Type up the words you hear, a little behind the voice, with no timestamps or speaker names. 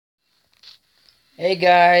Hey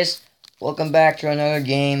guys, welcome back to another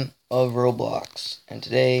game of Roblox. And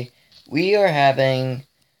today we are having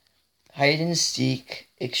Hide and Seek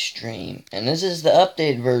Extreme. And this is the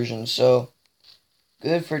updated version, so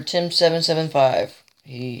good for Tim775.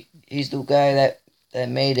 He's the guy that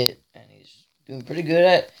made it, and he's doing pretty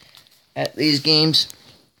good at these games.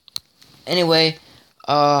 Anyway,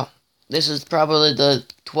 this is probably the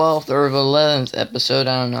 12th or 11th episode.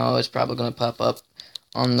 I don't know. It's probably gonna pop up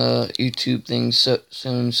on the YouTube thing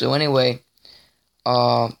soon. So anyway,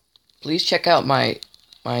 please check out my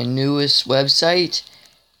newest website.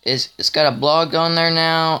 It's got a blog on there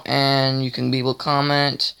now, and you can be able to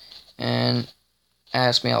comment and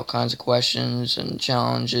ask me all kinds of questions and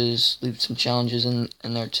challenges. Leave some challenges in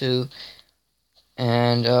there too.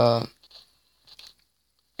 And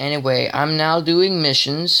anyway, I'm now doing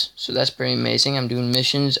missions, so that's pretty amazing. I'm doing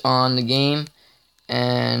missions on the game,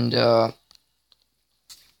 and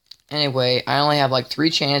anyway, I only have like 3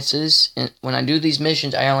 chances, and when I do these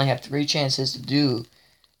missions, I only have 3 chances to do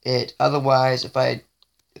it. Otherwise, if I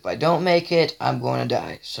don't make it, I'm going to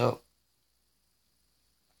die. So,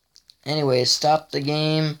 anyway, stop the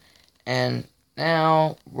game, and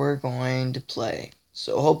now we're going to play.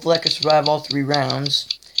 So hopefully I can survive all 3 rounds.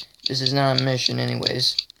 This is not a mission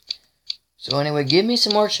anyways. So anyway, give me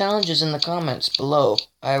some more challenges in the comments below.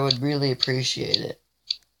 I would really appreciate it.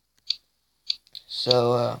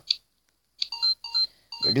 So,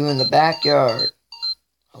 we're doing the backyard.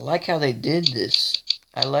 I like how they did this.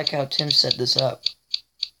 I like how Tim set this up.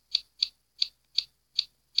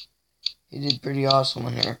 He did pretty awesome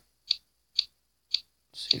in here.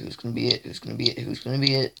 Let's see who's gonna be it, who's gonna be it, who's gonna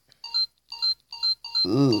be it.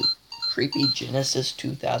 Ooh, Creepy Genesis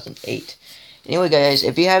 2008. Anyway guys,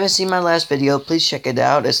 if you haven't seen my last video, please check it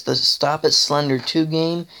out. It's the Stop It Slender 2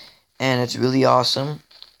 game, and it's really awesome.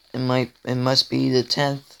 It must be the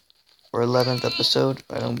 10th or 11th episode.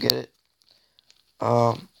 I don't get it.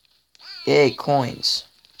 Yay, coins.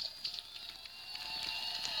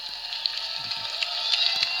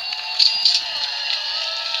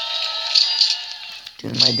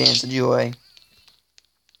 Doing my dance of joy.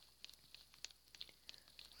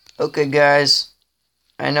 Okay guys,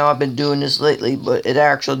 I know I've been doing this lately, but it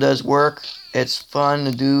actually does work. It's fun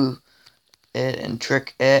to do it and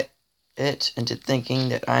trick it into thinking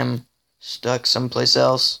that I'm stuck someplace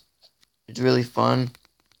else. It's really fun.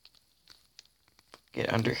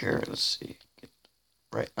 Get under here, let's see. Get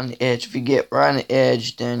right on the edge. If you get right on the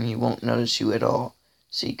edge, then he won't notice you at all.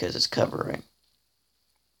 See, because it's covering.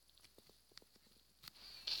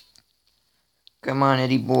 Come on,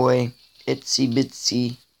 Eddie boy. Itsy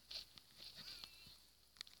bitsy.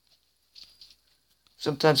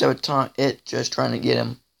 Sometimes I would taunt it just trying to get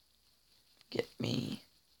him. Get me.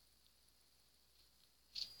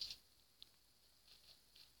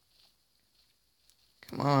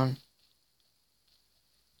 Come on.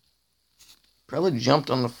 Probably jumped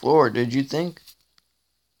on the floor, did you think?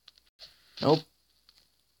 Nope.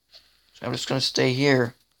 So I'm just gonna stay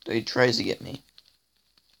here till he tries to get me.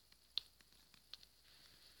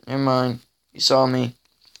 Never mind. He saw me.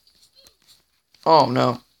 Oh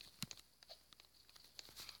no.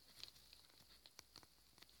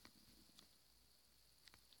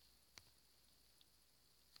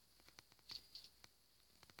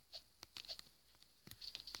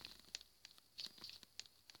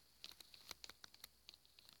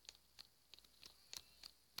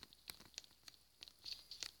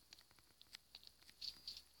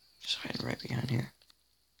 Just hide right behind here.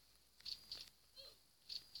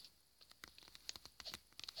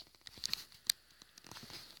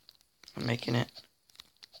 I'm making it.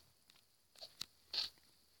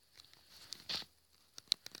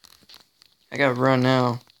 I gotta run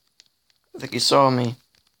now. I think he saw me.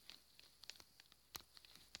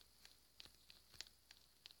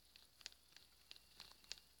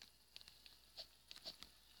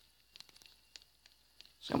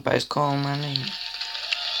 Somebody's calling my name.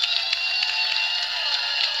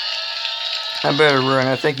 I better run.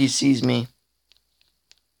 I think he sees me.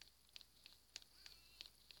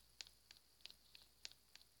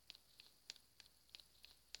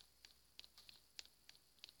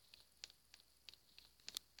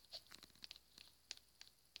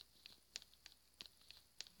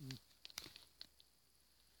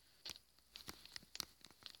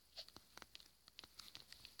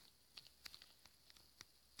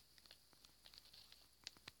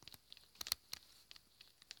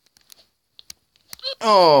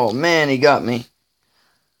 Oh man, he got me.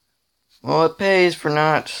 Well, it pays for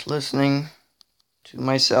not listening to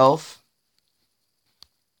myself.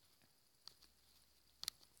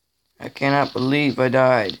 I cannot believe I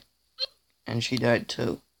died. And she died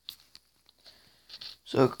too.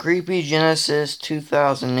 So Creepy Genesis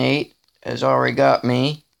 2008 has already got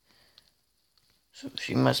me. So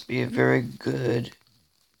she must be a very good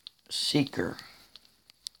seeker.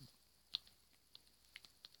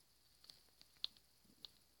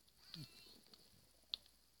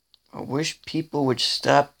 I wish people would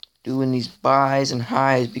stop doing these buys and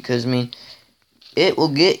highs, because, I mean, it will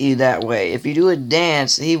get you that way. If you do a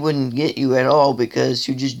dance, he wouldn't get you at all because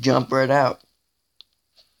you just jump right out.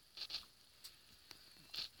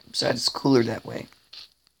 Besides, it's cooler that way.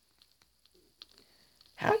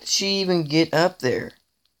 How did she even get up there?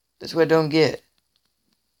 That's what I don't get.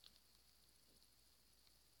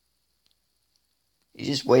 He's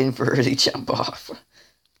just waiting for her to jump off.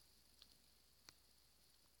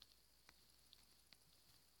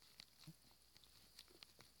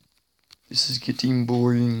 This is getting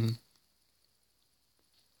boring.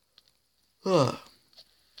 Ugh.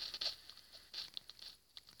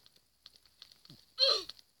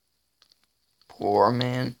 Poor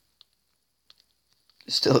man.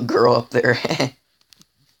 There's still a girl up there.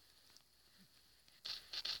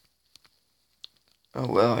 Oh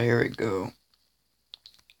well, here we go.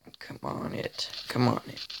 Come on, it. Come on,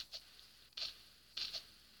 it.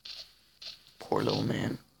 Poor little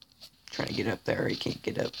man. Trying to get up there, he can't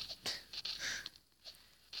get up.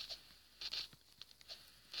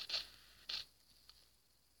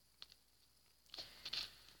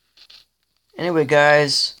 Anyway,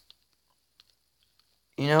 guys,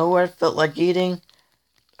 you know what I felt like eating?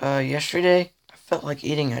 Yesterday, I felt like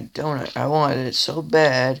eating a donut. I wanted it so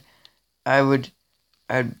bad. I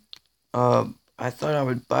thought I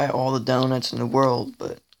would buy all the donuts in the world,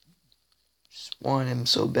 but just wanted them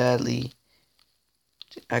so badly,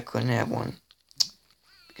 I couldn't have one.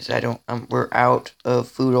 Because we're out of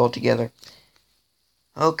food altogether.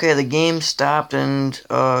 Okay, the game stopped and,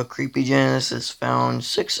 Creepy Genesis found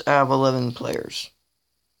 6 out of 11 players.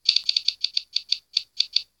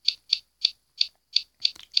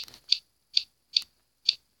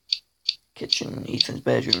 Kitchen, Ethan's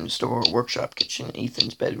bedroom, store, workshop, kitchen,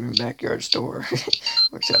 Ethan's bedroom, backyard, store,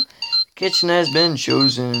 workshop. Kitchen has been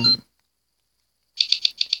chosen.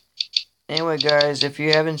 Anyway, guys, if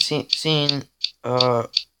you haven't seen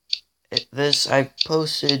this, I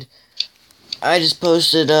just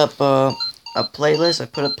posted up a playlist. I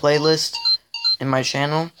put a playlist in my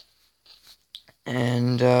channel,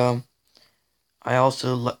 and I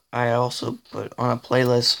also put on a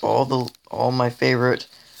playlist all my favorite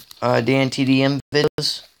Dan TDM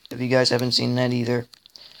videos. If you guys haven't seen that either,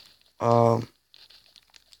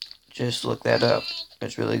 just look that up.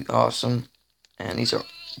 It's really awesome, and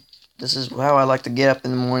this is how I like to get up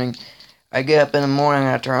in the morning. I get up in the morning,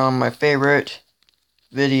 I turn on my favorite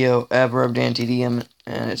video ever of Dan TDM,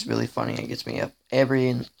 and it's really funny. It gets me up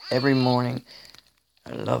every morning.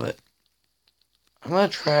 I love it. I'm gonna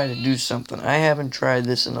try to do something. I haven't tried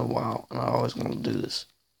this in a while, and I always want to do this.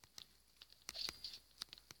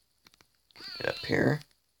 Get up here.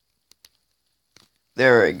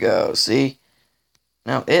 There we go. See?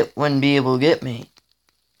 Now it wouldn't be able to get me.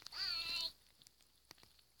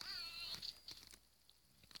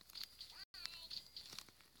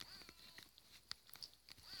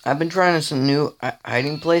 I've been trying some new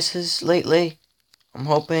hiding places lately. I'm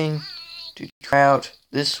hoping to try out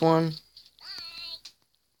this one.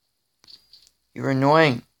 You're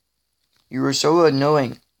annoying. You are so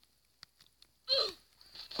annoying.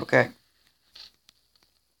 Okay.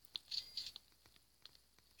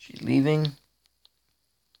 She's leaving.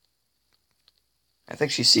 I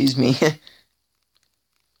think she sees me.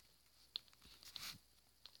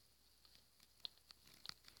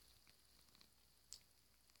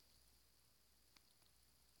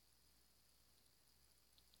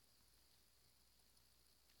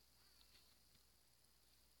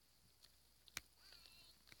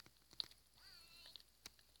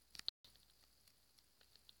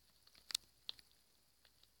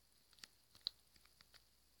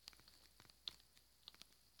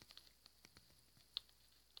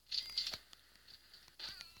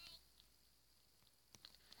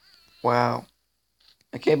 Wow.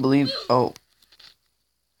 I can't believe... Oh.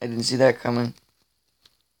 I didn't see that coming.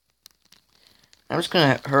 I'm just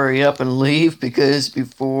gonna hurry up and leave, because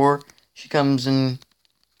before she comes and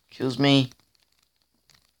kills me...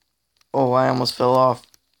 Oh, I almost fell off.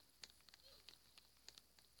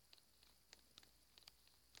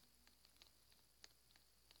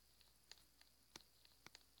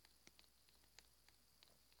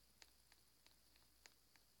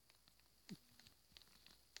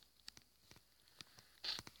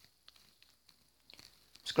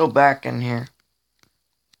 Let's go back in here.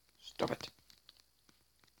 Stop it.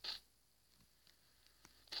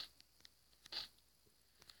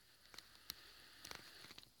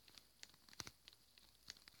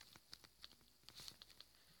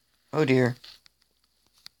 Oh dear.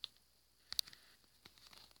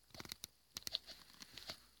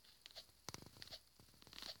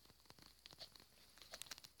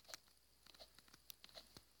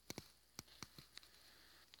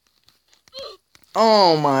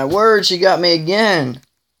 Oh my word, she got me again.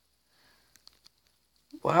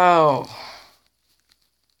 Wow.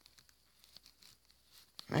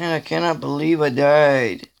 Man, I cannot believe I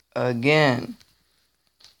died again.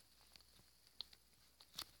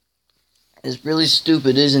 It's really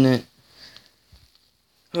stupid, isn't it?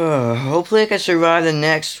 Hopefully I can survive the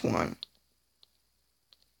next one.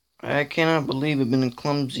 I cannot believe I've been a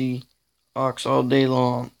clumsy ox all day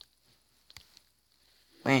long.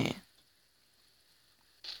 Man.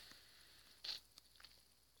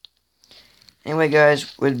 Anyway,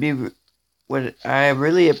 guys, what I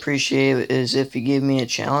really appreciate is if you give me a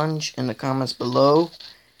challenge in the comments below.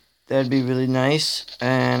 That'd be really nice,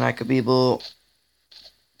 and I could be able to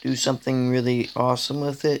do something really awesome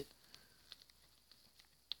with it.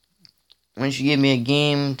 Once you give me a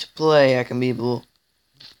game to play, I can be able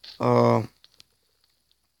to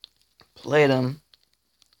play them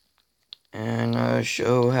and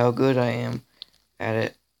show how good I am at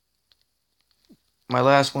it. My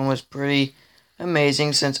last one was pretty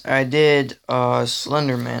amazing since I did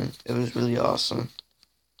Slenderman. It was really awesome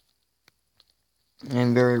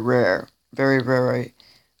and very rare. Very rare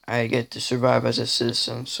I get to survive as a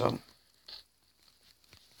citizen, so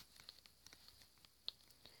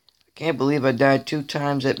I can't believe I died 2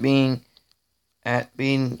 times at being a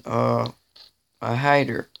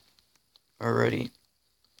hider already.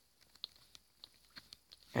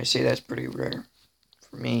 I say that's pretty rare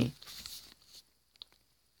for me.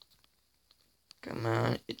 Come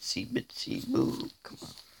on, itsy bitsy boo, come on.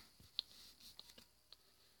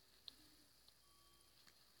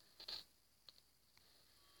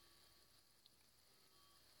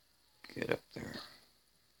 Get up there.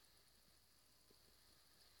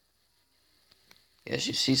 Yes,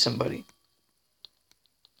 you see somebody.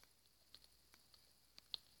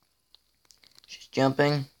 She's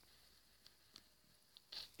jumping.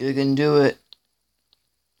 You can do it.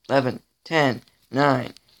 11, 10,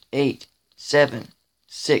 9, 8, 7,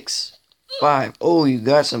 6, 5. Oh, you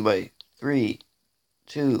got somebody. 3,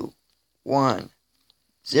 2, 1,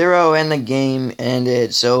 0, and the game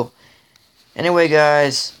ended. So, anyway,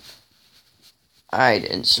 guys, I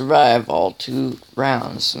didn't survive all 2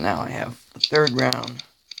 rounds. So now I have the 3rd round.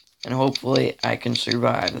 And hopefully I can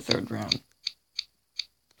survive the 3rd round.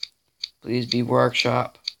 Please be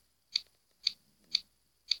workshop.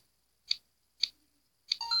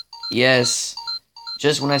 Yes.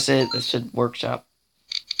 Just when I said it said workshop.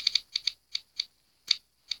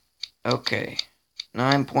 Okay.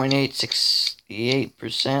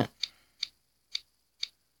 9.868%.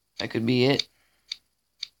 That could be it.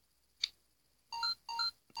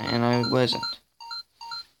 And I wasn't.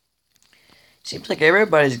 Seems like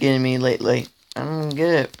everybody's getting me lately. I don't get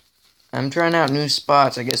it. I'm trying out new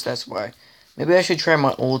spots. I guess that's why. Maybe I should try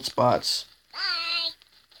my old spots.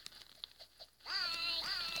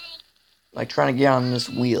 Like trying to get on this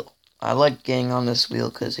wheel. I like getting on this wheel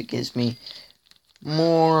because it gives me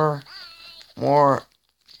more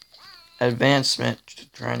advancement to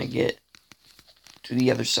trying to get to the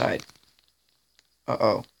other side.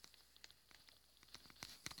 Uh-oh.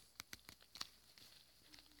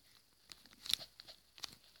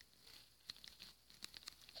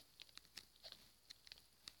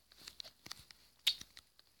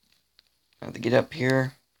 I have to get up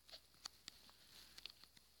here.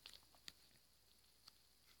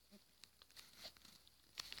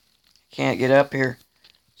 Can't get up here.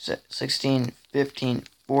 16, 15,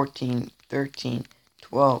 14, 13,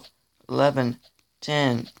 12, 11,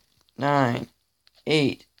 10, 9,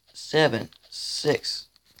 8, 7, 6,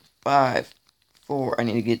 5, 4. I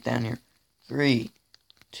need to get down here. 3,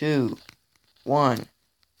 2, 1,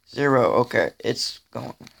 0. Okay, it's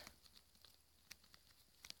going.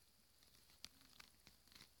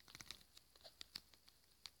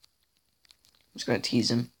 I'm just going to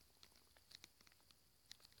tease him.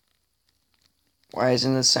 Why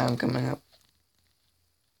isn't the sound coming up?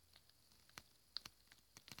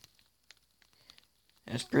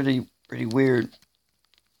 That's pretty weird.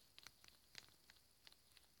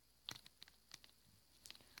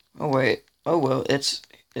 Oh wait. Oh well, it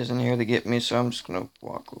isn't here to get me, so I'm just gonna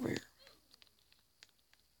walk over here.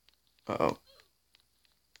 Uh-oh.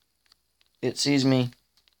 It sees me.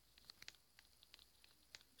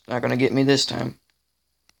 It's not gonna get me this time.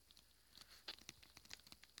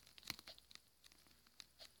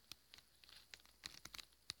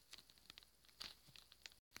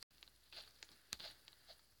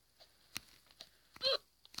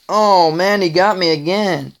 Oh, man, he got me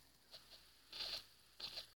again.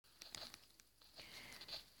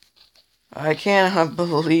 I cannot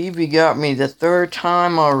believe he got me the third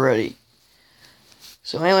time already.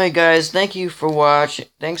 So anyway, guys, thank you for watching.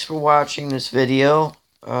 Thanks for watching this video.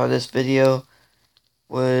 This video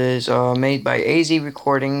was made by AZ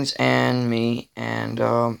Recordings and me and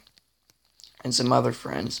some other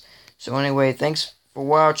friends. So anyway, thanks for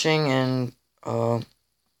watching and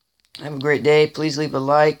have a great day. Please leave a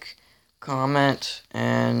like, comment,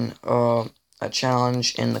 and a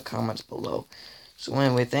challenge in the comments below. So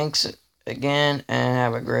anyway, thanks again and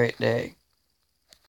have a great day.